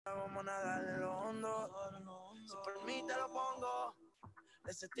Vamos a nadar en lo hondo. Si por mí te lo pongo.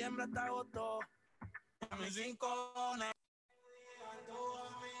 De septiembre hasta agosto. A mis rincones.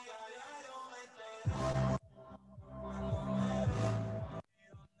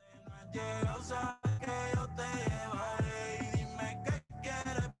 Llega, sabes que yo te llevaré. Y dime qué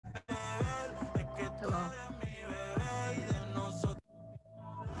quieres beber. Es que tú eres mi bebé. Y de nosotros.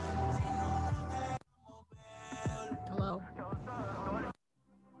 Hello. Hello.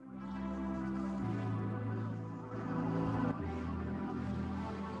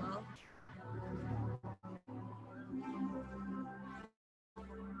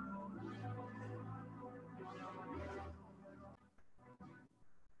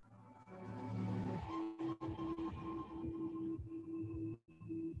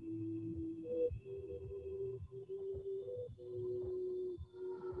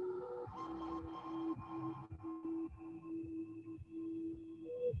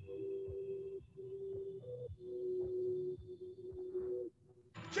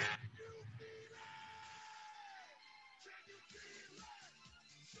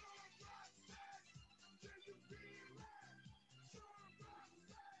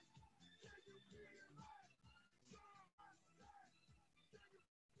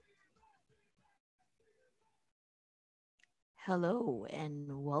 Hello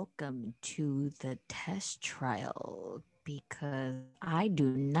and welcome to the test trial because I do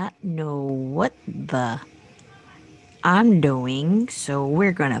not know what the I'm doing, so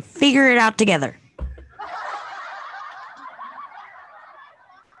we're gonna figure it out together.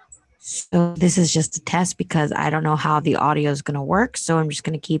 So this is just a test because I don't know how the audio is gonna work, so I'm just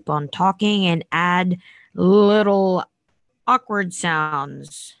gonna keep on talking and add little awkward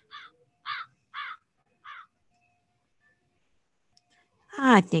sounds.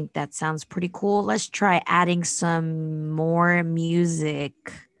 I think that sounds pretty cool. Let's try adding some more music.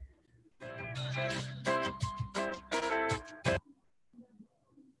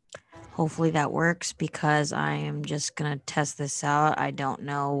 Hopefully that works because I am just going to test this out. I don't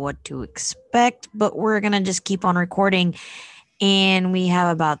know what to expect, but we're going to just keep on recording. And we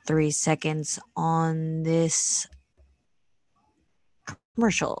have about 3 seconds on this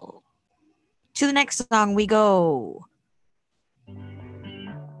commercial. To the next song we go.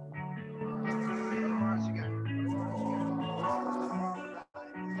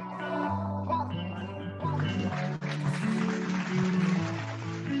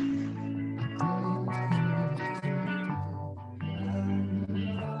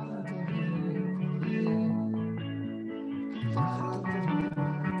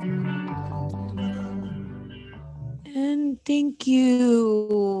 And thank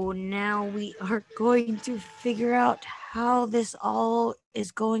you. Now we are going to figure out how this all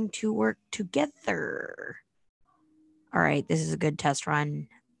is going to work together. All right, this is a good test run.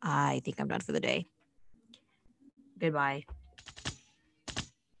 I think I'm done for the day. Goodbye.